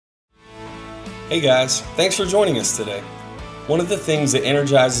Hey guys, thanks for joining us today. One of the things that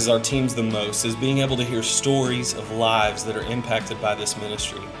energizes our teams the most is being able to hear stories of lives that are impacted by this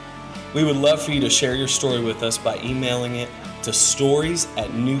ministry. We would love for you to share your story with us by emailing it to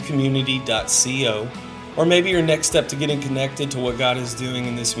stories@newcommunity.co, or maybe your next step to getting connected to what God is doing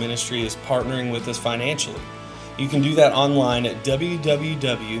in this ministry is partnering with us financially. You can do that online at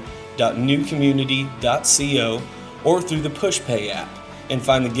www.newcommunity.co or through the PushPay app, and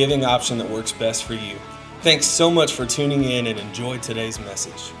find the giving option that works best for you. Thanks so much for tuning in and enjoy today's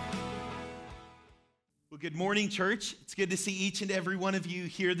message. Well, good morning, church. It's good to see each and every one of you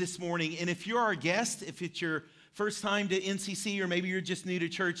here this morning. And if you're our guest, if it's your first time to NCC or maybe you're just new to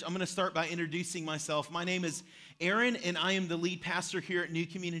church, I'm going to start by introducing myself. My name is Aaron, and I am the lead pastor here at New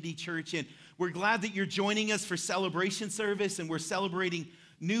Community Church. And we're glad that you're joining us for celebration service, and we're celebrating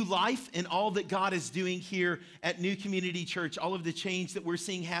new life and all that God is doing here at New Community Church, all of the change that we're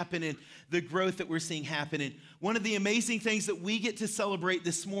seeing happen and the growth that we're seeing happen. And one of the amazing things that we get to celebrate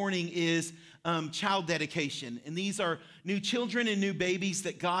this morning is child dedication. And these are new children and new babies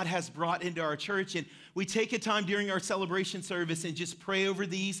that God has brought into our church. And we take a time during our celebration service and just pray over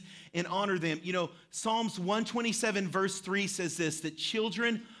these and honor them. You know, Psalms 127 verse 3 says this, that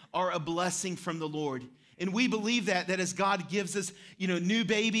children are a blessing from the Lord. And we believe that as God gives us, new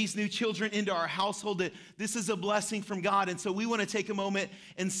babies, new children into our household, that this is a blessing from God. And so we want to take a moment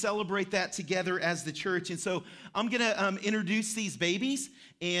and celebrate that together as the church. And so I'm going to introduce these babies.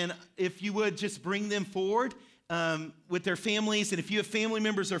 And if you would just bring them forward with their families. And if you have family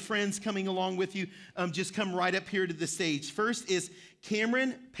members or friends coming along with you, just come right up here to the stage. First is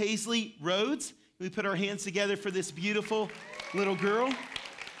Cameron Paisley Rhodes. We put our hands together for this beautiful little girl.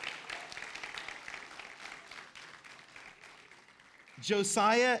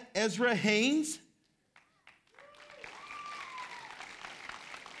 Josiah Ezra Haynes.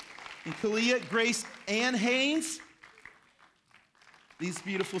 And Kalia Grace Ann Haynes. These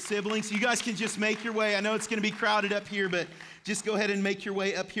beautiful siblings. You guys can just make your way. I know it's going to be crowded up here, but just go ahead and make your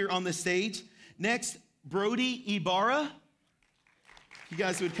way up here on the stage. Next, Brody Ibarra. You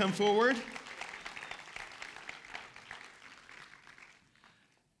guys would come forward.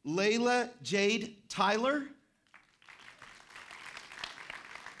 Layla Jade Tyler.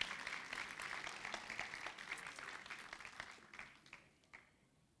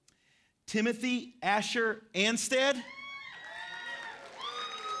 Timothy Asher Anstead.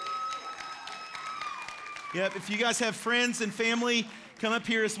 Yep, if you guys have friends and family, come up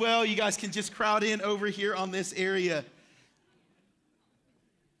here as well. You guys can just crowd in over here on this area.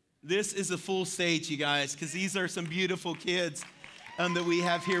 This is a full stage, you guys, because these are some beautiful kids that we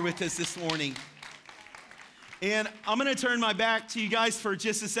have here with us this morning. And I'm going to turn my back to you guys for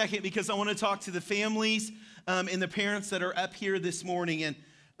just a second because I want to talk to the families and the parents that are up here this morning.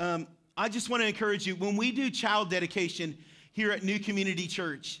 And I just want to encourage you, when we do child dedication here at New Community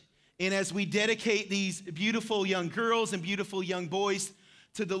Church, and as we dedicate these beautiful young girls and beautiful young boys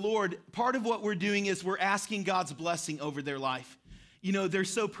to the Lord, part of what we're doing is we're asking God's blessing over their life. You know, they're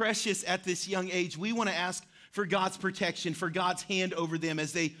so precious at this young age. We want to ask for God's protection, for God's hand over them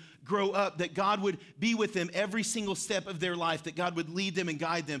as they grow up, that God would be with them every single step of their life, that God would lead them and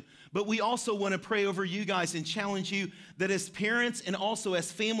guide them. But we also want to pray over you guys and challenge you that as parents and also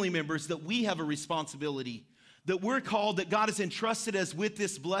as family members, that we have a responsibility, that we're called, that God has entrusted us with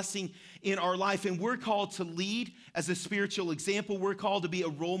this blessing in our life, and we're called to lead as a spiritual example. We're called to be a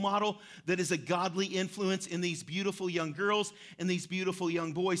role model that is a godly influence in these beautiful young girls and these beautiful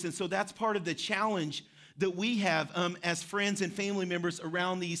young boys. And so that's part of the challenge that we have as friends and family members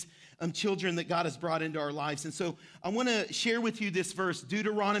around these children that God has brought into our lives. And so I want to share with you this verse.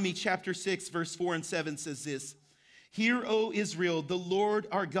 Deuteronomy chapter 6, verse 4 and 7 says this, "Hear, O Israel, the Lord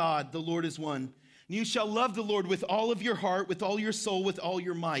our God, the Lord is one. And you shall love the Lord with all of your heart, with all your soul, with all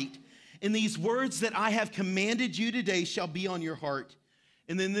your might. And these words that I have commanded you today shall be on your heart."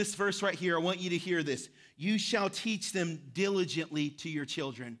 And then this verse right here, I want you to hear this. "You shall teach them diligently to your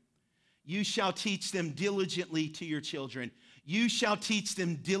children." You shall teach them diligently to your children. You shall teach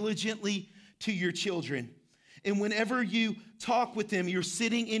them diligently to your children. And whenever you talk with them, you're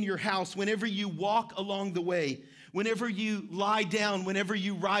sitting in your house, whenever you walk along the way, whenever you lie down, whenever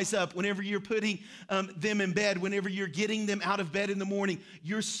you rise up, whenever you're putting them in bed, whenever you're getting them out of bed in the morning,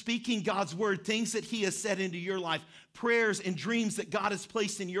 you're speaking God's word, things that he has said into your life, prayers and dreams that God has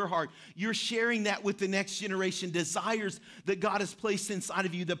placed in your heart. You're sharing that with the next generation, desires that God has placed inside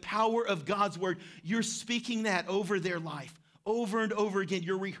of you, the power of God's word. You're speaking that over their life, over and over again.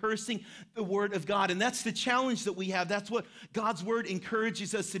 You're rehearsing the word of God. And that's the challenge that we have. That's what God's word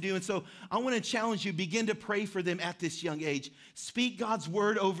encourages us to do. And so I want to challenge you, begin to pray for them at this young age. Speak God's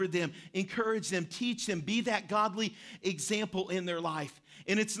word over them, encourage them, teach them, be that godly example in their life.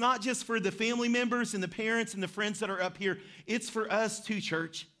 And it's not just for the family members and the parents and the friends that are up here. It's for us too,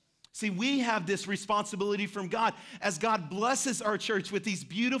 church. See, we have this responsibility from God. As God blesses our church with these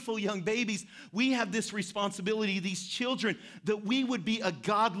beautiful young babies, we have this responsibility, these children, that we would be a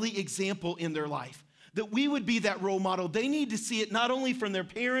godly example in their life, that we would be that role model. They need to see it not only from their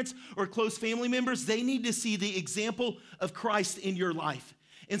parents or close family members, they need to see the example of Christ in your life.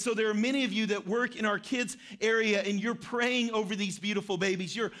 And so there are many of you that work in our kids area, and you're praying over these beautiful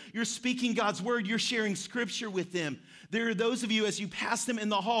babies. You're speaking God's word. You're sharing scripture with them. There are those of you, as you pass them in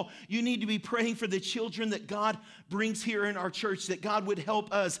the hall, you need to be praying for the children that God brings here in our church, that God would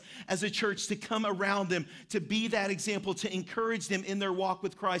help us as a church to come around them, to be that example, to encourage them in their walk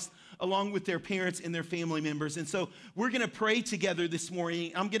with Christ, along with their parents and their family members. And so we're going to pray together this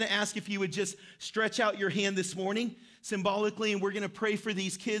morning. I'm going to ask if you would just stretch out your hand this morning symbolically, and we're going to pray for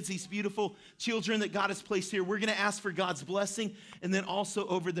these kids, these beautiful children that God has placed here. We're going to ask for God's blessing, and then also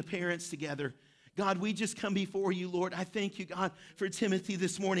over the parents together. God, we just come before you, Lord. I thank you, God, for Timothy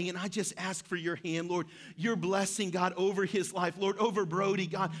this morning, and I just ask for your hand, Lord, your blessing, God, over his life, Lord, over Brody,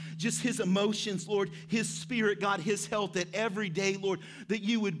 God, just his emotions, Lord, his spirit, God, his health, that every day, Lord, that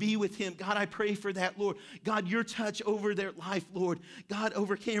you would be with him. God, I pray for that, Lord. God, your touch over their life, Lord. God,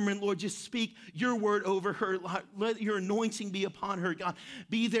 over Cameron, Lord, just speak your word over her. Let your anointing be upon her, God.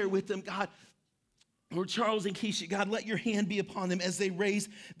 Be there with them, God. Lord, Charles and Keisha, God, let your hand be upon them as they raise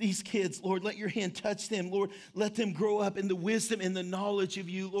these kids. Lord, let your hand touch them. Lord, let them grow up in the wisdom and the knowledge of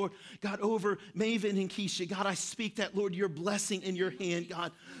you, Lord. God, over Maven and Keisha, God, I speak that, Lord, your blessing in your hand,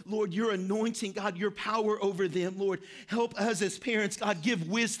 God. Lord, your anointing, God, your power over them, Lord. Help us as parents, God, give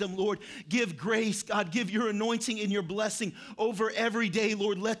wisdom, Lord. Give grace, God. Give your anointing and your blessing over every day,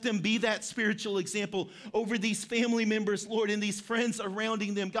 Lord. Let them be that spiritual example over these family members, Lord, and these friends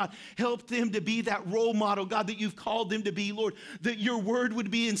surrounding them, God. Help them to be that role model, God, that you've called them to be, Lord, that your word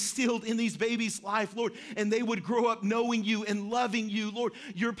would be instilled in these babies' life, Lord, and they would grow up knowing you and loving you, Lord,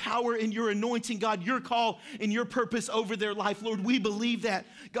 your power and your anointing, God, your call and your purpose over their life, Lord. We believe that,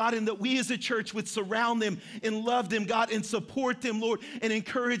 God, and that we as a church would surround them and love them, God, and support them, Lord, and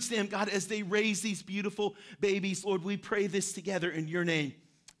encourage them, God, as they raise these beautiful babies, Lord. We pray this together in your name.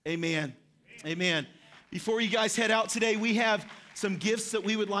 Amen. Amen. Before you guys head out today, we have some gifts that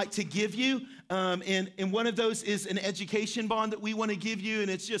we would like to give you. And one of those is an education bond that we want to give you. And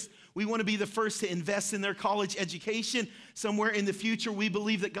it's just, we want to be the first to invest in their college education somewhere in the future. We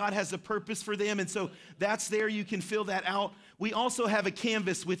believe that God has a purpose for them. And so that's there. You can fill that out. We also have a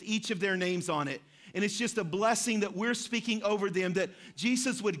canvas with each of their names on it. And it's just a blessing that we're speaking over them, that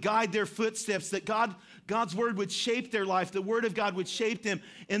Jesus would guide their footsteps, that God's word would shape their life, the word of God would shape them,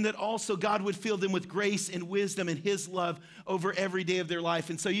 and that also God would fill them with grace and wisdom and his love over every day of their life.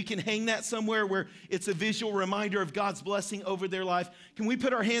 And so you can hang that somewhere where it's a visual reminder of God's blessing over their life. Can we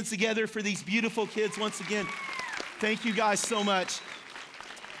put our hands together for these beautiful kids once again? Thank you guys so much.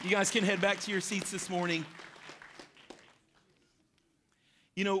 You guys can head back to your seats this morning.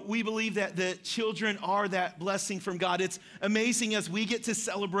 You know, we believe that the children are that blessing from God. It's amazing as we get to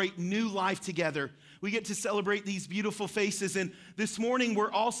celebrate new life together. We get to celebrate these beautiful faces. And this morning,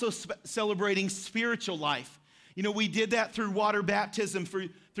 we're also celebrating spiritual life. You know, we did that through water baptism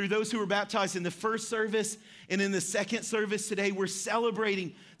through those who were baptized in the first service and in the second service today. We're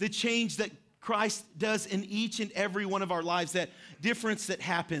celebrating the change that Christ does in each and every one of our lives, that difference that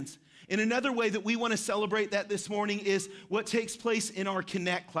happens. And another way that we want to celebrate that this morning is what takes place in our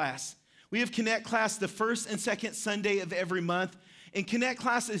Connect class. We have Connect class the first and second Sunday of every month. And Connect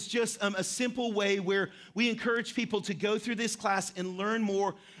class is just a simple way where we encourage people to go through this class and learn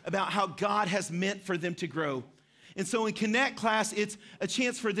more about how God has meant for them to grow. And so in Connect class, it's a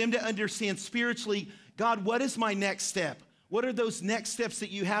chance for them to understand spiritually, God, what is my next step? What are those next steps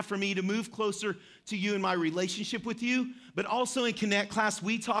that you have for me to move closer to you in my relationship with you? But also in Connect class,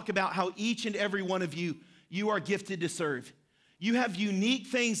 we talk about how each and every one of you are gifted to serve. You have unique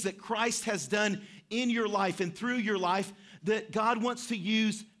things that Christ has done in your life and through your life that God wants to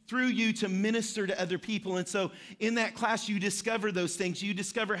use through you to minister to other people. And so in that class, you discover those things. You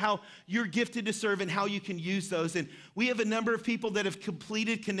discover how you're gifted to serve and how you can use those. And we have a number of people that have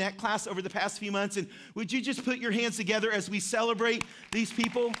completed Connect class over the past few months. And would you just put your hands together as we celebrate these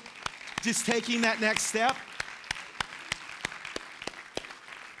people just taking that next step?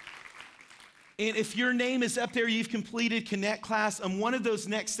 And if your name is up there, you've completed Connect class, one of those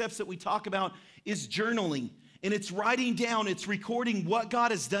next steps that we talk about is journaling. And it's writing down, it's recording what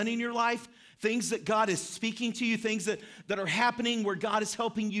God has done in your life, things that God is speaking to you, things that are happening where God is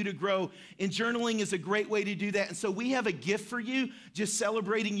helping you to grow. And journaling is a great way to do that. And so we have a gift for you, just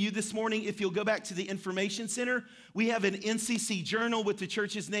celebrating you this morning. If you'll go back to the information center, we have an NCC journal with the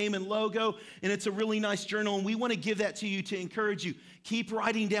church's name and logo, and it's a really nice journal. And we want to give that to you to encourage you. Keep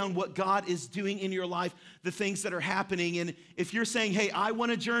writing down what God is doing in your life, the things that are happening. And if you're saying, hey, I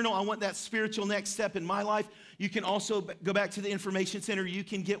want a journal, I want that spiritual next step in my life, you can also go back to the information center. You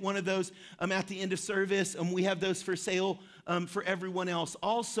can get one of those at the end of service. We have those for sale for everyone else.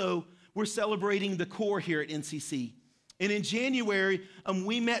 Also, we're celebrating the core here at NCC. And in January,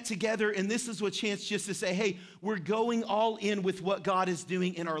 we met together, and this is a chance just to say, hey, we're going all in with what God is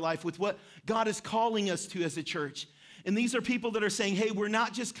doing in our life, with what God is calling us to as a church. And these are people that are saying, hey, we're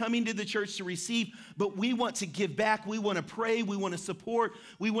not just coming to the church to receive, but we want to give back. We want to pray. We want to support.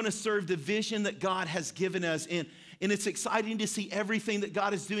 We want to serve the vision that God has given us. And it's exciting to see everything that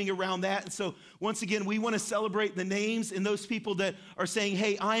God is doing around that. And so once again, we want to celebrate the names and those people that are saying,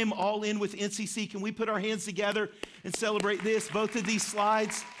 hey, I am all in with NCC. Can we put our hands together and celebrate this? Both of these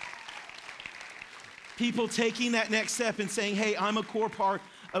slides. People taking that next step and saying, hey, I'm a core part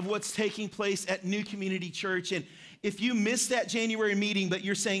of what's taking place at New Community Church. And if you missed that January meeting, but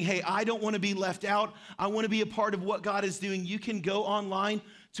you're saying, hey, I don't want to be left out, I want to be a part of what God is doing, you can go online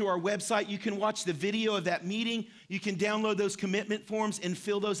to our website. You can watch the video of that meeting. You can download those commitment forms and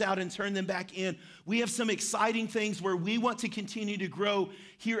fill those out and turn them back in. We have some exciting things where we want to continue to grow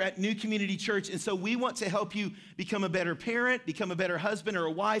here at New Community Church. And so we want to help you become a better parent, become a better husband or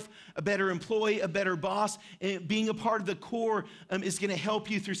a wife, a better employee, a better boss. And being a part of the core is going to help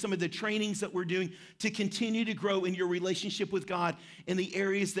you through some of the trainings that we're doing to continue to grow in your relationship with God in the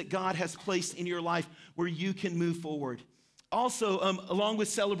areas that God has placed in your life where you can move forward. Also, along with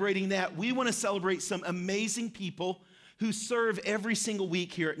celebrating that, we want to celebrate some amazing people who serve every single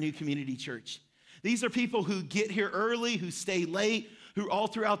week here at New Community Church. These are people who get here early, who stay late, who all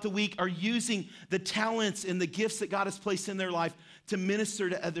throughout the week are using the talents and the gifts that God has placed in their life to minister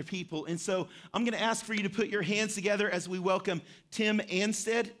to other people. And so I'm going to ask for you to put your hands together as we welcome Tim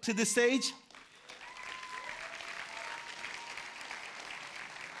Anstead to the stage.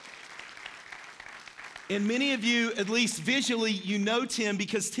 And many of you, at least visually, you know Tim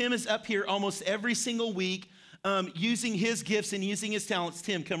because Tim is up here almost every single week using his gifts and using his talents.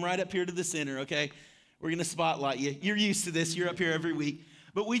 Tim, come right up here to the center, okay? We're going to spotlight you. You're used to this. You're up here every week.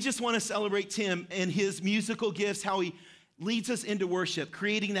 But we just want to celebrate Tim and his musical gifts, how he leads us into worship,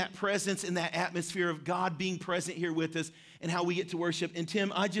 creating that presence and that atmosphere of God being present here with us and how we get to worship. And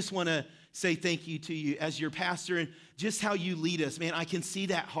Tim, I just want to say thank you to you as your pastor and just how you lead us. Man, I can see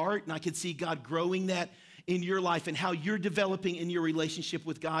that heart and I can see God growing that in your life and how you're developing in your relationship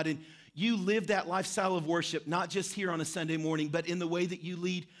with God. And you live that lifestyle of worship, not just here on a Sunday morning, but in the way that you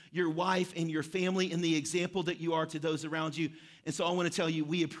lead your wife and your family and the example that you are to those around you. And so I want to tell you,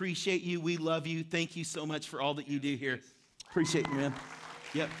 we appreciate you. We love you. Thank you so much for all that you do here. Appreciate you, man.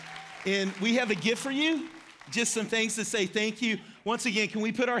 Yep. And we have a gift for you. Just some things to say thank you. Once again, can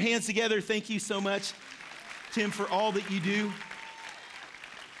we put our hands together? Thank you so much, Tim, for all that you do.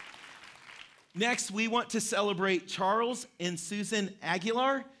 Next, we want to celebrate Charles and Susan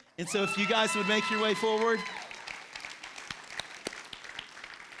Aguilar. And so if you guys would make your way forward.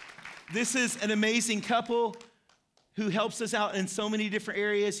 This is an amazing couple who helps us out in so many different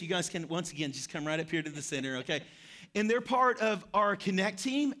areas. You guys can, once again, just come right up here to the center, okay? And they're part of our Connect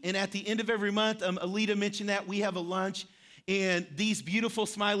team. And at the end of every month, Alita mentioned that we have a lunch. And these beautiful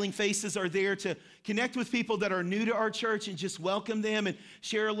smiling faces are there to connect with people that are new to our church and just welcome them and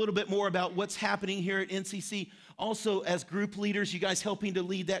share a little bit more about what's happening here at NCC. Also, as group leaders, you guys helping to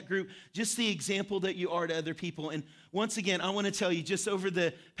lead that group, just the example that you are to other people. And once again, I want to tell you, just over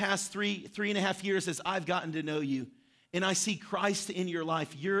the past three and a half years as I've gotten to know you, and I see Christ in your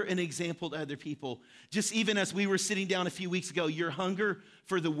life, you're an example to other people. Just even as we were sitting down a few weeks ago, your hunger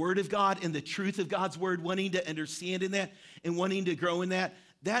for the Word of God and the truth of God's Word, wanting to understand in that and wanting to grow in that,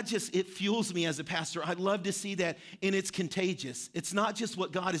 it fuels me as a pastor. I love to see that, and it's contagious. It's not just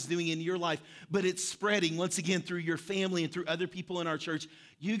what God is doing in your life, but it's spreading, once again, through your family and through other people in our church.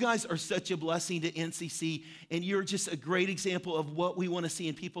 You guys are such a blessing to NCC, and you're just a great example of what we want to see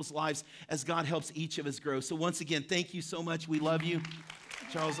in people's lives as God helps each of us grow. So once again, thank you so much. We love you.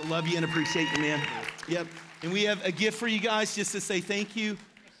 Charles, I love you and appreciate you, man. Yep. And we have a gift for you guys just to say thank you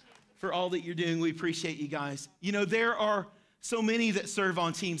for all that you're doing. We appreciate you guys. You know, there are so many that serve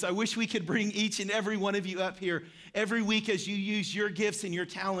on teams. I wish we could bring each and every one of you up here every week as you use your gifts and your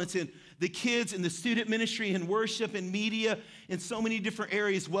talents and the kids and the student ministry and worship and media in so many different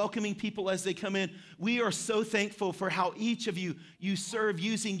areas, welcoming people as they come in. We are so thankful for how each of you serve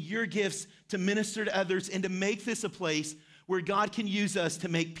using your gifts to minister to others and to make this a place where God can use us to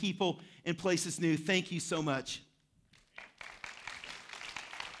make people and places new. Thank you so much.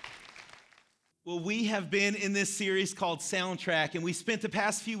 Well, we have been in this series called Soundtrack, and we spent the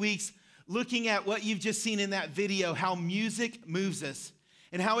past few weeks looking at what you've just seen in that video, how music moves us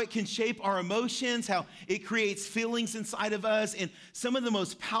and how it can shape our emotions, how it creates feelings inside of us. And some of the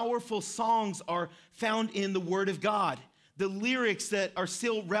most powerful songs are found in the Word of God. The lyrics that are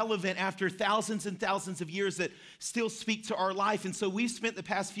still relevant after thousands and thousands of years that still speak to our life. And so we've spent the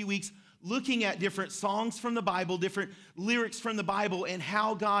past few weeks looking at different songs from the Bible, different lyrics from the Bible, and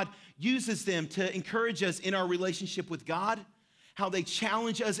how God uses them to encourage us in our relationship with God, how they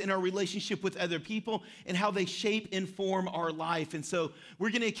challenge us in our relationship with other people, and how they shape and form our life. And so we're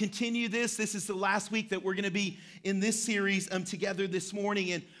going to continue this. This is the last week that we're going to be in this series together this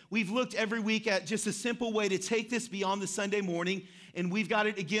morning. And we've looked every week at just a simple way to take this beyond the Sunday morning. And we've got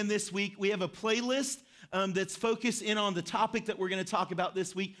it again this week. We have a playlist that's focused in on the topic that we're going to talk about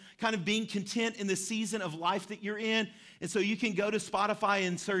this week, kind of being content in the season of life that you're in. And so you can go to Spotify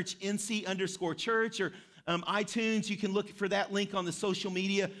and search NC_church or iTunes. You can look for that link on the social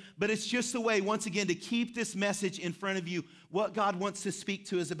media. But it's just a way, once again, to keep this message in front of you, what God wants to speak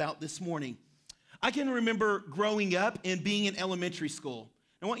to us about this morning. I can remember growing up and being in elementary school.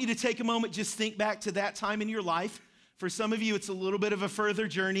 I want you to take a moment, just think back to that time in your life. For some of you, it's a little bit of a further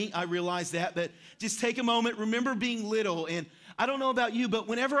journey. I realize that, but just take a moment. Remember being little. And I don't know about you, but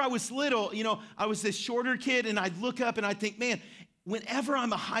whenever I was little, I was this shorter kid, and I'd look up and I'd think, man, whenever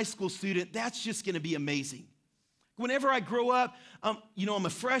I'm a high school student, that's just going to be amazing. Whenever I grow up, I'm a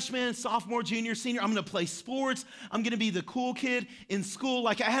freshman, sophomore, junior, senior. I'm going to play sports. I'm going to be the cool kid in school.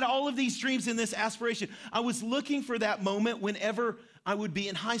 Like, I had all of these dreams and this aspiration. I was looking for that moment whenever I would be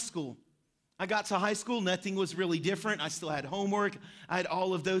in high school. I got to high school, nothing was really different. I still had homework. I had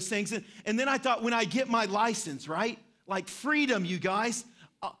all of those things. And then I thought, when I get my license, right? Like freedom, you guys.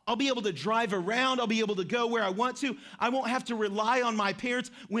 I'll be able to drive around. I'll be able to go where I want to. I won't have to rely on my parents.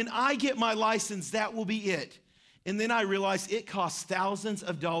 When I get my license, that will be it. And then I realized it costs thousands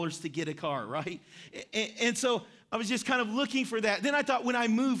of dollars to get a car, right? And so I was just kind of looking for that. Then I thought, when I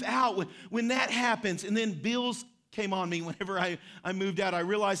move out, when that happens, and then bills came on me whenever I moved out, I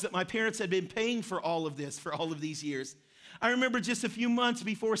realized that my parents had been paying for all of this for all of these years. I remember just a few months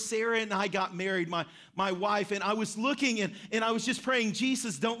before Sarah and I got married, my wife, and I was looking and I was just praying,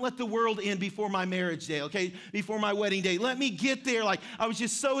 Jesus, don't let the world end before my marriage day, okay? Before my wedding day. Let me get there. Like, I was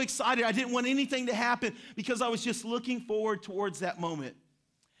just so excited. I didn't want anything to happen because I was just looking forward towards that moment.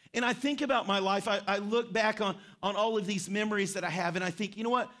 And I think about my life. I look back on all of these memories that I have, and I think, you know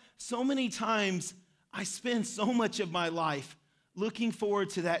what? So many times I spend so much of my life looking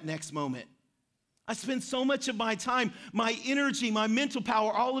forward to that next moment. I spend so much of my time, my energy, my mental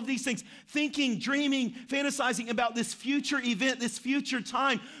power, all of these things, thinking, dreaming, fantasizing about this future event, this future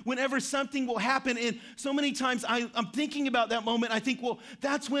time, whenever something will happen. And so many times I'm thinking about that moment. I think, well,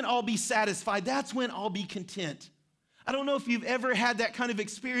 that's when I'll be satisfied. That's when I'll be content. I don't know if you've ever had that kind of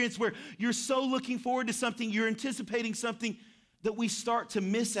experience where you're so looking forward to something, you're anticipating something, that we start to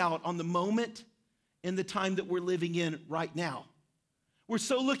miss out on the moment and the time that we're living in right now. We're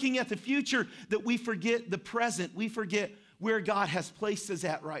so looking at the future that we forget the present. We forget where God has placed us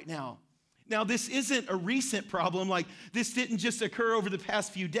at right now. Now, this isn't a recent problem. Like, this didn't just occur over the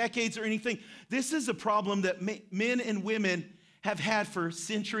past few decades or anything. This is a problem that men and women have had for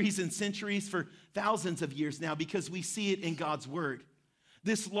centuries and centuries, for thousands of years now, because we see it in God's word.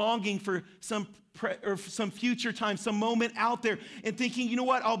 This longing for some future time, some moment out there, and thinking, you know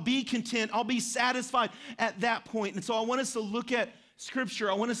what, I'll be content, I'll be satisfied at that point. And so I want us to look at Scripture.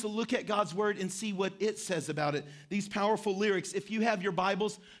 I want us to look at God's word and see what it says about it. These powerful lyrics. If you have your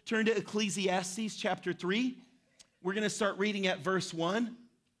Bibles, turn to Ecclesiastes chapter 3. We're going to start reading at verse 1.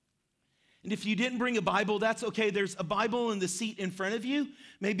 And if you didn't bring a Bible, that's okay. There's a Bible in the seat in front of you,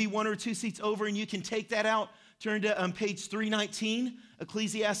 maybe one or two seats over, and you can take that out. Turn to page 319,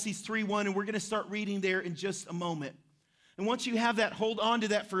 Ecclesiastes 3:1, and we're going to start reading there in just a moment. And once you have that, hold on to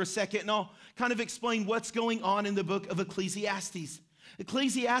that for a second, and I'll kind of explain what's going on in the book of Ecclesiastes.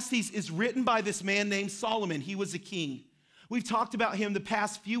 Ecclesiastes is written by this man named Solomon. He was a king. We've talked about him the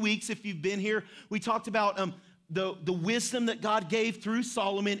past few weeks. If you've been here, we talked about the wisdom that God gave through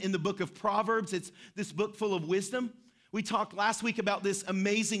Solomon in the book of Proverbs. It's this book full of wisdom. We talked last week about this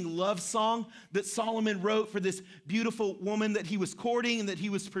amazing love song that Solomon wrote for this beautiful woman that he was courting and that he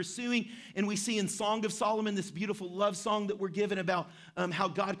was pursuing. And we see in Song of Solomon this beautiful love song that we're given about how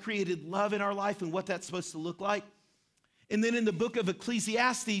God created love in our life and what that's supposed to look like. And then in the book of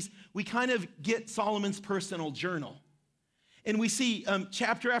Ecclesiastes, we kind of get Solomon's personal journal. And we see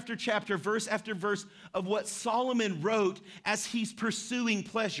chapter after chapter, verse after verse of what Solomon wrote as he's pursuing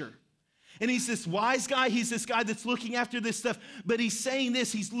pleasure. And he's this wise guy. He's this guy that's looking after this stuff. But he's saying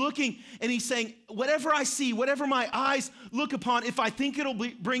this. He's looking and he's saying, whatever I see, whatever my eyes look upon, if I think it'll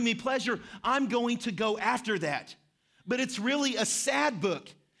bring me pleasure, I'm going to go after that. But it's really a sad book.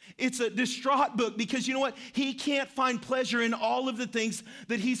 It's a distraught book because you know what? He can't find pleasure in all of the things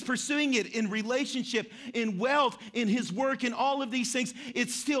that he's pursuing it in relationship, in wealth, in his work, in all of these things.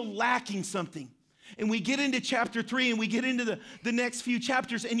 It's still lacking something. And we get into chapter 3 and we get into the next few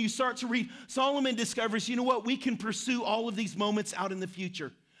chapters and you start to read, Solomon discovers, you know what? We can pursue all of these moments out in the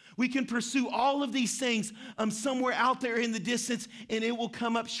future. We can pursue all of these things somewhere out there in the distance, and it will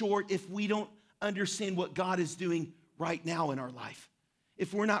come up short if we don't understand what God is doing right now in our life.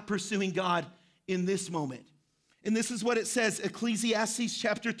 If we're not pursuing God in this moment. And this is what it says, Ecclesiastes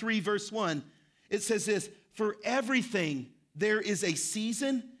chapter 3, verse 1. It says this, for everything there is a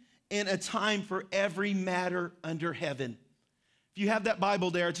season and a time for every matter under heaven. If you have that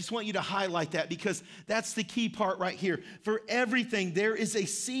Bible there, I just want you to highlight that because that's the key part right here. For everything, there is a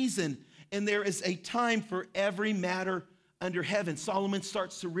season and there is a time for every matter under heaven. Solomon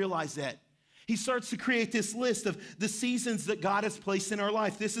starts to realize that. He starts to create this list of the seasons that God has placed in our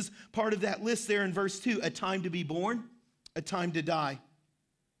life. This is part of that list there in verse 2. A time to be born, a time to die.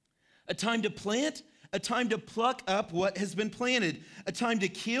 A time to plant, a time to pluck up what has been planted, a time to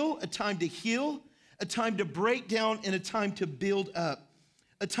kill, a time to heal, a time to break down, and a time to build up,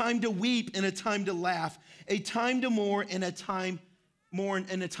 a time to weep and a time to laugh, a time to mourn and a time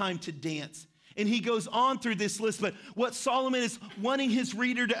to dance. And he goes on through this list, but what Solomon is wanting his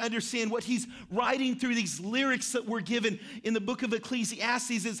reader to understand, what he's writing through these lyrics that were given in the book of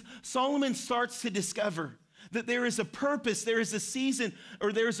Ecclesiastes is Solomon starts to discover that there is a purpose, there is a season,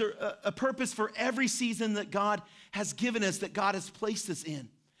 or there's a purpose for every season that God has given us, that God has placed us in.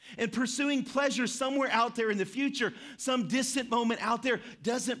 And pursuing pleasure somewhere out there in the future, some distant moment out there,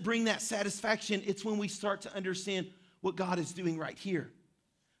 doesn't bring that satisfaction. It's when we start to understand what God is doing right here.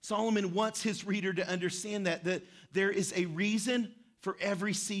 Solomon wants his reader to understand that there is a reason for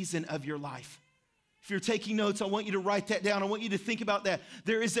every season of your life. If you're taking notes, I want you to write that down. I want you to think about that.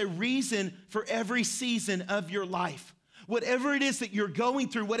 There is a reason for every season of your life. Whatever it is that you're going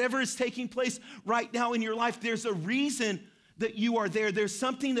through, whatever is taking place right now in your life, there's a reason that you are there. There's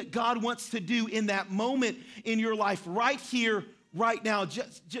something that God wants to do in that moment in your life, right here, right now.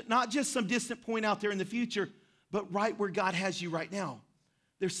 Not just some distant point out there in the future, but right where God has you right now.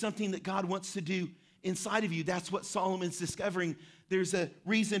 There's something that God wants to do inside of you. That's what Solomon's discovering. There's a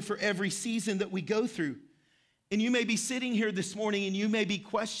reason for every season that we go through. And you may be sitting here this morning and you may be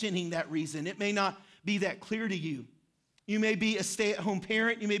questioning that reason. It may not be that clear to you. You may be a stay-at-home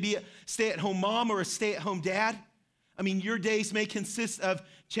parent. You may be a stay-at-home mom or a stay-at-home dad. I mean, your days may consist of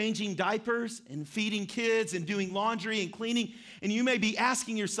changing diapers and feeding kids and doing laundry and cleaning. And you may be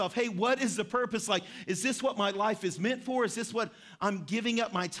asking yourself, hey, what is the purpose? Like, is this what my life is meant for? Is this what I'm giving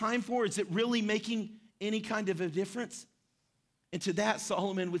up my time for? Is it really making any kind of a difference? And to that,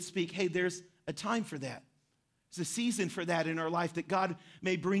 Solomon would speak, hey, there's a time for that. There's a season for that in our life that God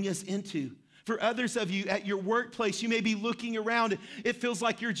may bring us into. For others of you at your workplace, you may be looking around. It feels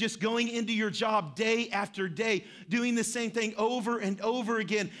like you're just going into your job day after day, doing the same thing over and over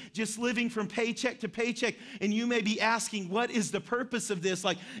again, just living from paycheck to paycheck. And you may be asking, what is the purpose of this?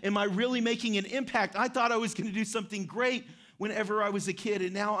 Like, am I really making an impact? I thought I was going to do something great whenever I was a kid,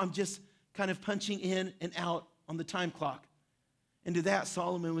 and now I'm just kind of punching in and out on the time clock. And to that,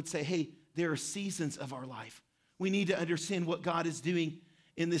 Solomon would say, hey, there are seasons of our life. We need to understand what God is doing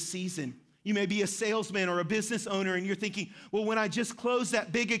in this season. You may be a salesman or a business owner and you're thinking, well, when I just close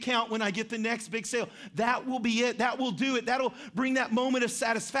that big account, when I get the next big sale, that will be it. That will do it. That'll bring that moment of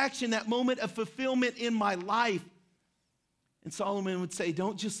satisfaction, that moment of fulfillment in my life. And Solomon would say,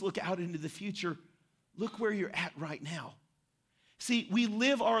 don't just look out into the future. Look where you're at right now. See, we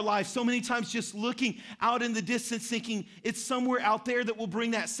live our life so many times just looking out in the distance, thinking it's somewhere out there that will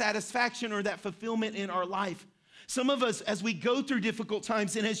bring that satisfaction or that fulfillment in our life. Some of us, as we go through difficult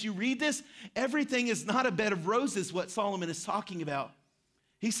times, and as you read this, everything is not a bed of roses, what Solomon is talking about.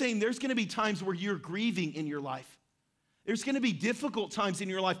 He's saying there's going to be times where you're grieving in your life. There's going to be difficult times in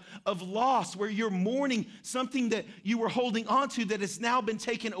your life of loss where you're mourning something that you were holding on to that has now been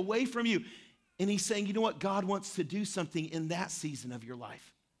taken away from you. And he's saying, you know what? God wants to do something in that season of your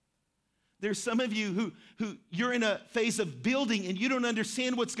life. There's some of you who you're in a phase of building and you don't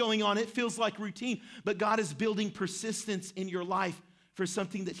understand what's going on. It feels like routine, but God is building persistence in your life for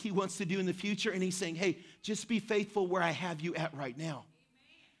something that he wants to do in the future. And he's saying, hey, just be faithful where I have you at right now.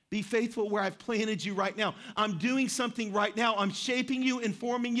 Be faithful where I've planted you right now. I'm doing something right now. I'm shaping you and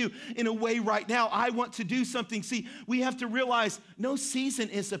forming you in a way right now. I want to do something. See, we have to realize no season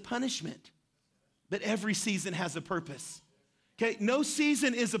is a punishment, but every season has a purpose. Okay, no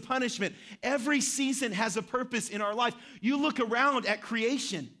season is a punishment. Every season has a purpose in our life. You look around at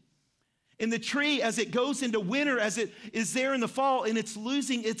creation. And the tree, as it goes into winter, as it is there in the fall and it's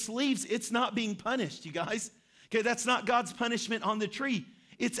losing its leaves, it's not being punished, you guys. Okay, that's not God's punishment on the tree.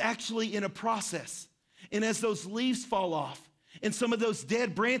 It's actually in a process. And as those leaves fall off, and some of those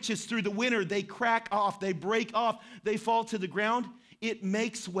dead branches through the winter, they crack off, they break off, they fall to the ground, it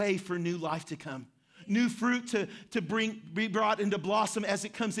makes way for new life to come. New fruit to be brought into blossom as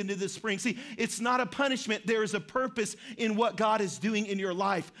it comes into the spring. See, it's not a punishment. There is a purpose in what God is doing in your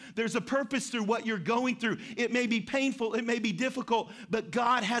life. There's a purpose through what you're going through. It may be painful, it may be difficult, but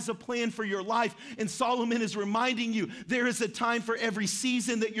God has a plan for your life. And Solomon is reminding you there is a time for every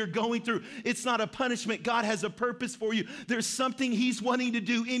season that you're going through. It's not a punishment. God has a purpose for you. There's something he's wanting to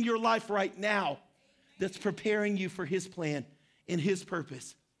do in your life right now that's preparing you for his plan and his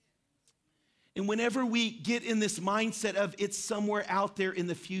purpose. And whenever we get in this mindset of it's somewhere out there in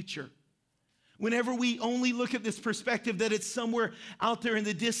the future, whenever we only look at this perspective that it's somewhere out there in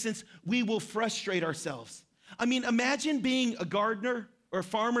the distance, we will frustrate ourselves. I mean, imagine being a gardener or a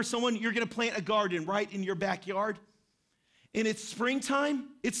farmer, someone, you're gonna plant a garden right in your backyard. And it's springtime,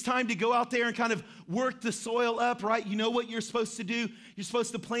 it's time to go out there and kind of work the soil up, right? You know what you're supposed to do. You're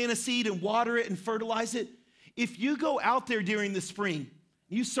supposed to plant a seed and water it and fertilize it. If you go out there during the spring,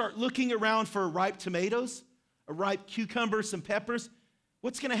 you start looking around for ripe tomatoes, a ripe cucumber, some peppers,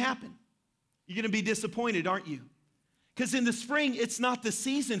 what's gonna happen? You're gonna be disappointed, aren't you? Because in the spring, it's not the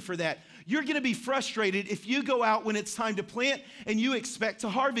season for that. You're gonna be frustrated if you go out when it's time to plant and you expect to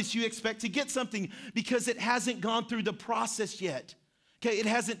harvest, you expect to get something because it hasn't gone through the process yet. Okay, it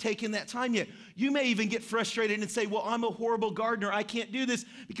hasn't taken that time yet. You may even get frustrated and say, well, I'm a horrible gardener, I can't do this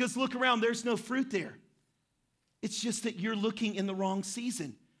because look around, there's no fruit there. It's just that you're looking in the wrong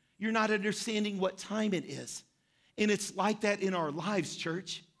season. You're not understanding what time it is. And it's like that in our lives,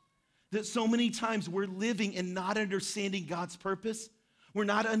 church, that so many times we're living and not understanding God's purpose. We're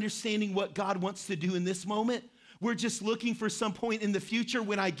not understanding what God wants to do in this moment. We're just looking for some point in the future.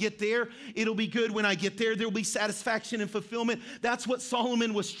 When I get there, it'll be good. When I get there, there'll be satisfaction and fulfillment. That's what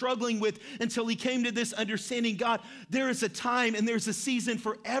Solomon was struggling with until he came to this understanding. God, there is a time and there's a season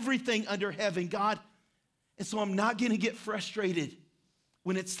for everything under heaven, God. And so I'm not gonna get frustrated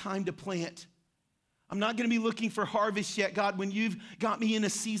when it's time to plant. I'm not gonna be looking for harvest yet, God, when you've got me in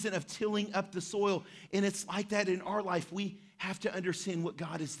a season of tilling up the soil. And it's like that in our life. We have to understand what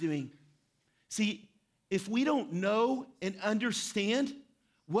God is doing. See, if we don't know and understand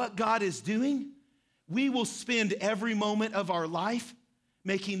what God is doing, we will spend every moment of our life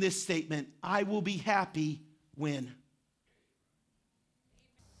making this statement, I will be happy when.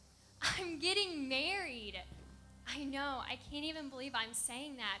 I'm getting married. I know, I can't even believe I'm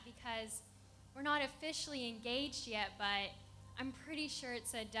saying that because we're not officially engaged yet, but I'm pretty sure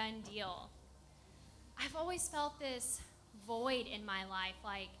it's a done deal. I've always felt this void in my life,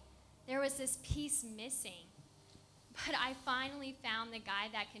 like there was this piece missing, but I finally found the guy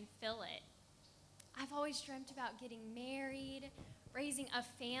that can fill it. I've always dreamt about getting married, raising a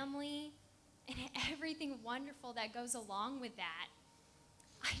family, and everything wonderful that goes along with that.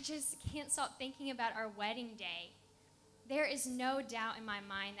 I just can't stop thinking about our wedding day. There is no doubt in my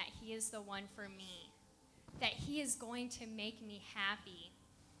mind that he is the one for me, that he is going to make me happy.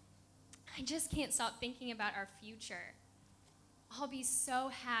 I just can't stop thinking about our future. I'll be so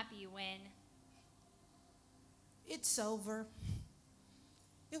happy when... It's over.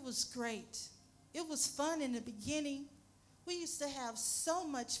 It was great. It was fun in the beginning. We used to have so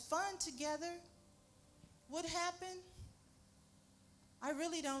much fun together. What happened? I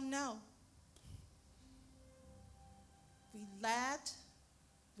really don't know. We laughed,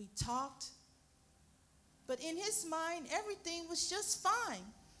 we talked, but in his mind, everything was just fine,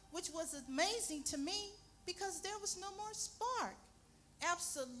 which was amazing to me because there was no more spark.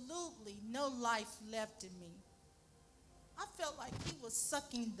 Absolutely no life left in me. I felt like he was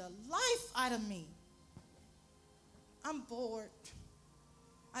sucking the life out of me. I'm bored.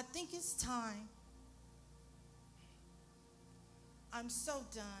 I think it's time. I'm so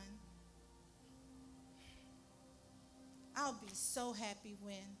done. I'll be so happy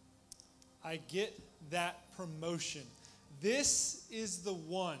when. I get that promotion. This is the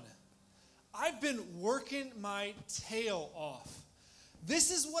one. I've been working my tail off.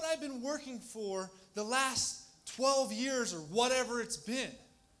 This is what I've been working for the last 12 years or whatever it's been.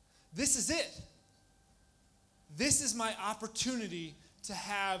 This is it. This is my opportunity to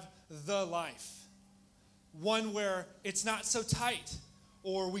have the life. One where it's not so tight.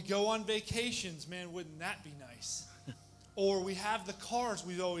 Or we go on vacations. Man, wouldn't that be nice? Or we have the cars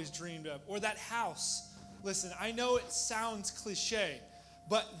we've always dreamed of. Or that house. Listen, I know it sounds cliche,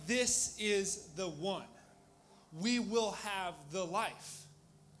 but this is the one. We will have the life.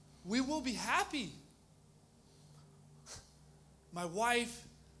 We will be happy. My wife,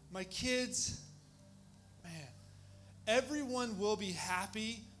 my kids, man, everyone will be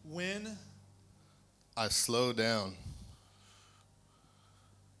happy when I slow down.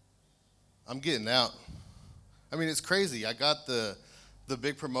 I'm getting out. I mean, it's crazy. I got the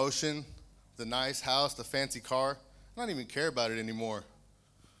big promotion, the nice house, the fancy car. I don't even care about it anymore.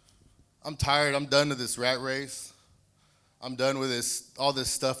 I'm tired. I'm done with this rat race. I'm done with all this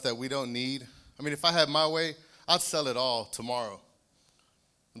stuff that we don't need. I mean, if I had my way, I'd sell it all tomorrow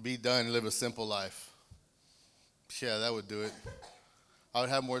and be done and live a simple life. Yeah, that would do it. I would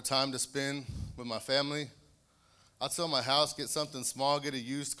have more time to spend with my family. I'd sell my house, get something small, get a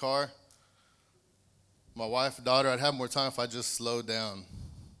used car. My wife, daughter, I'd have more time if I just slowed down.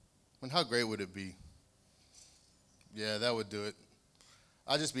 I mean, how great would it be? Yeah, that would do it.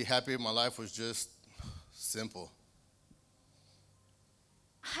 I'd just be happy if my life was just simple.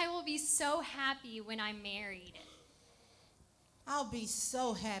 I will be so happy when I'm married. I'll be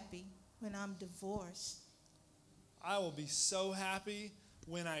so happy when I'm divorced. I will be so happy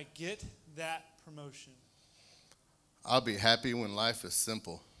when I get that promotion. I'll be happy when life is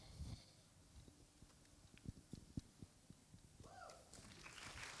simple.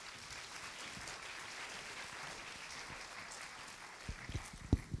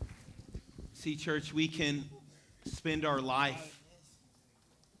 See, church, we can spend our life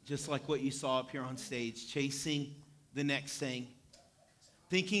just like what you saw up here on stage, chasing the next thing,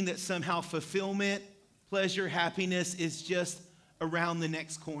 thinking that somehow fulfillment, pleasure, happiness is just around the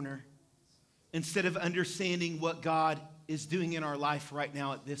next corner, instead of understanding what God is doing in our life right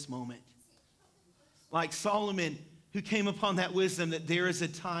now at this moment. Like Solomon, who came upon that wisdom that there is a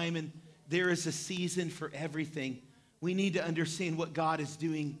time and there is a season for everything. We need to understand what God is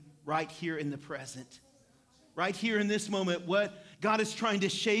doing right here in the present. Right here in this moment, what God is trying to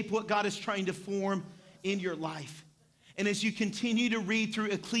shape, what God is trying to form in your life. And as you continue to read through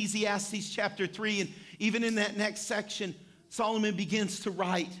Ecclesiastes chapter 3, and even in that next section, Solomon begins to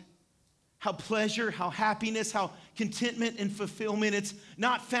write how pleasure, how happiness, how contentment and fulfillment, it's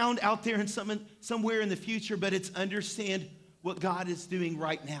not found out there in somewhere in the future, but it's understand what God is doing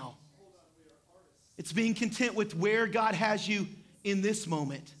right now. It's being content with where God has you in this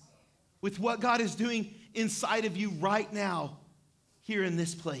moment, with what God is doing inside of you right now, here in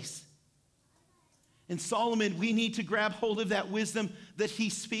this place. And Solomon, we need to grab hold of that wisdom that he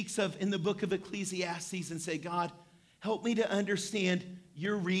speaks of in the book of Ecclesiastes and say, God, help me to understand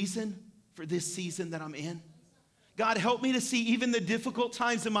your reason for this season that I'm in. God, help me to see even the difficult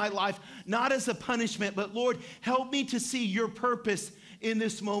times in my life, not as a punishment, but Lord, help me to see your purpose in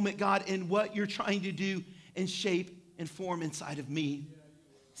this moment, God, and what you're trying to do and shape and form inside of me.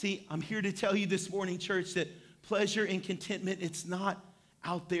 See, I'm here to tell you this morning, church, that pleasure and contentment, it's not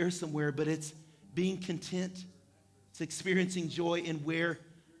out there somewhere, but it's being content. It's experiencing joy in where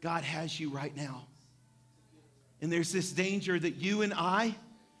God has you right now. And there's this danger that you and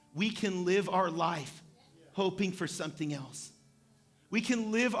we can live our life hoping for something else. We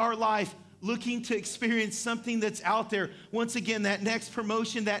can live our life looking to experience something that's out there. Once again, that next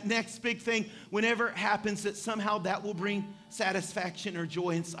promotion, that next big thing, whenever it happens, that somehow that will bring satisfaction or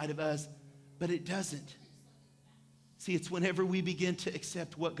joy inside of us. But it doesn't. See, it's whenever we begin to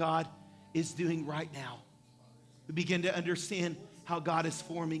accept what God is doing right now. We begin to understand how God is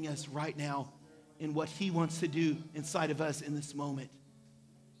forming us right now and what he wants to do inside of us in this moment.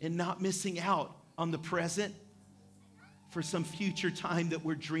 And not missing out on the present for some future time that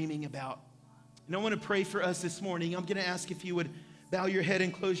we're dreaming about. And I want to pray for us this morning. I'm going to ask if you would bow your head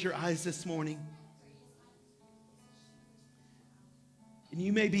and close your eyes this morning. And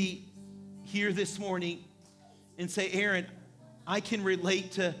you may be here this morning and say, Aaron, I can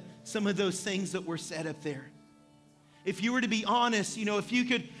relate to some of those things that were said up there. If you were to be honest, if you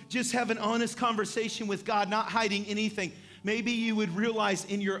could just have an honest conversation with God, not hiding anything, maybe you would realize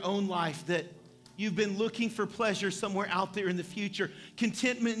in your own life that you've been looking for pleasure somewhere out there in the future,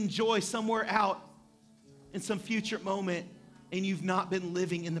 contentment and joy somewhere out in some future moment, and you've not been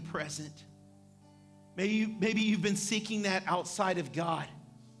living in the present. Maybe you've been seeking that outside of God.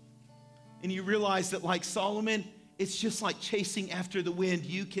 And you realize that, like Solomon, it's just like chasing after the wind.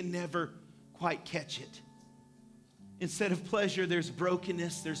 You can never quite catch it. Instead of pleasure, there's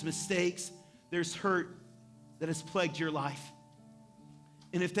brokenness, there's mistakes, there's hurt that has plagued your life.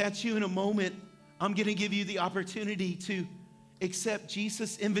 And if that's you, in a moment, I'm going to give you the opportunity to accept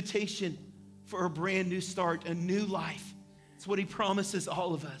Jesus' invitation for a brand new start, a new life. It's what he promises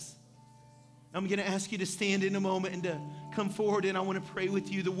all of us. I'm going to ask you to stand in a moment and to come forward, and I want to pray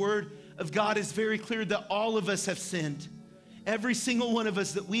with you. The word of God is very clear that all of us have sinned. Every single one of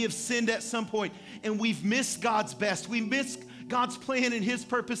us, that we have sinned at some point, and we've missed God's best. We missed God's plan and his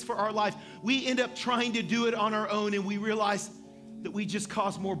purpose for our life. We end up trying to do it on our own, and we realize that we just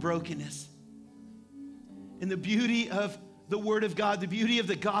cause more brokenness. And the beauty of the word of God, the beauty of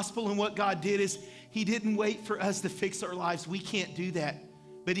the gospel and what God did is he didn't wait for us to fix our lives. We can't do that.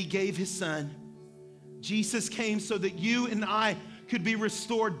 But he gave his son. Jesus came so that you and I could be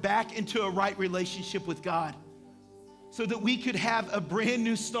restored back into a right relationship with God, so that we could have a brand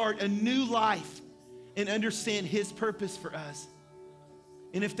new start, a new life, and understand his purpose for us.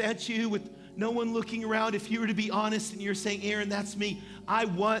 And if that's you, with no one looking around, if you were to be honest and you're saying, Aaron, that's me, I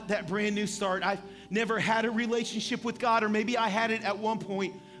want that brand new start. I've never had a relationship with God, or maybe I had it at one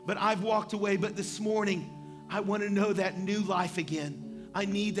point, but I've walked away. But this morning, I want to know that new life again. I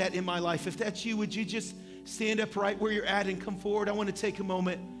need that in my life. If that's you, would you just stand up right where you're at and come forward? I want to take a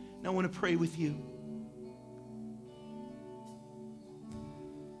moment and I want to pray with you.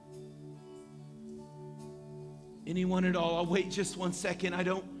 Anyone at all? I'll wait just 1 second. I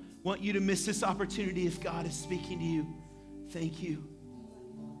don't want you to miss this opportunity if God is speaking to you. Thank you.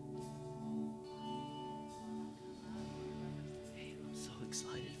 Hey, I'm so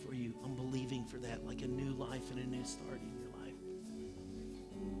excited for you. I'm believing for that, like a new life and a new start in your life.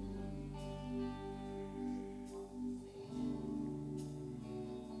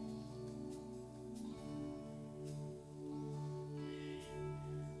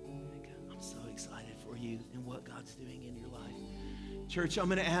 You and what God's doing in your life. Church, I'm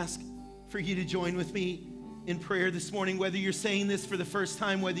going to ask for you to join with me in prayer this morning, whether you're saying this for the first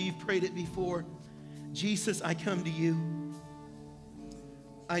time, whether you've prayed it before. Jesus, I come to you.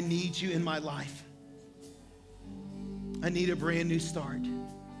 I need you in my life. I need a brand new start.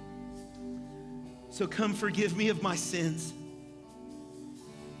 So come forgive me of my sins.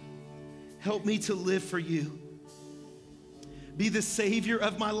 Help me to live for you. Be the Savior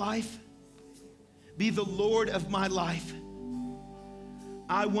of my life. Be the Lord of my life.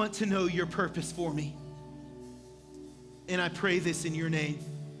 I want to know your purpose for me. And I pray this in your name.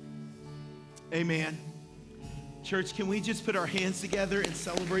 Amen. Church, can we just put our hands together and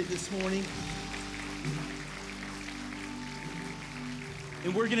celebrate this morning?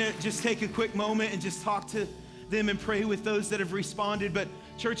 And we're going to just take a quick moment and just talk to them and pray with those that have responded. But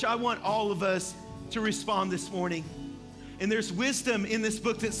church, I want all of us to respond this morning. And there's wisdom in this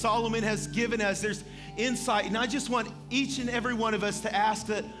book that Solomon has given us. There's insight. And I just want each and every one of us to ask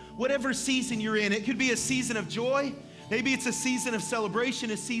that whatever season you're in, it could be a season of joy. Maybe it's a season of celebration,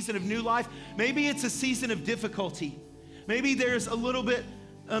 a season of new life. Maybe it's a season of difficulty. Maybe there's a little bit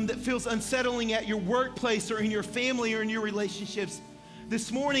that feels unsettling at your workplace or in your family or in your relationships.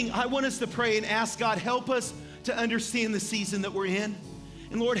 This morning, I want us to pray and ask God, help us to understand the season that we're in.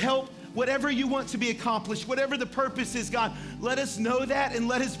 And Lord, help whatever you want to be accomplished, whatever the purpose is, God, let us know that and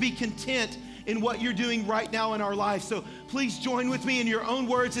let us be content in what you're doing right now in our life. So please join with me in your own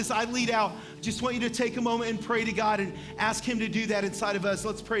words as I lead out. Just want you to take a moment and pray to God and ask him to do that inside of us.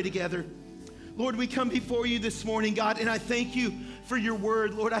 Let's pray together. Lord, we come before you this morning, God, and I thank you for your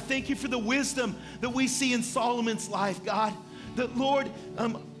word. Lord, I thank you for the wisdom that we see in Solomon's life, God. That, Lord,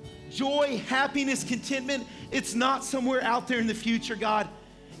 joy, happiness, contentment, it's not somewhere out there in the future, God.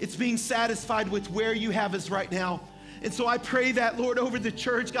 It's being satisfied with where you have us right now. And so I pray that, Lord, over the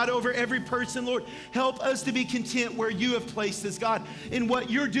church, God, over every person, Lord, help us to be content where you have placed us, God, in what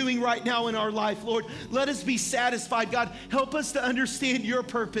you're doing right now in our life, Lord. Let us be satisfied, God. Help us to understand your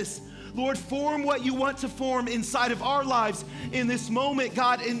purpose. Lord, form what you want to form inside of our lives in this moment,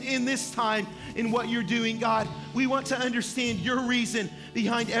 God, in this time, in what you're doing, God. We want to understand your reason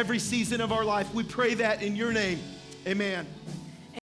behind every season of our life. We pray that in your name. Amen.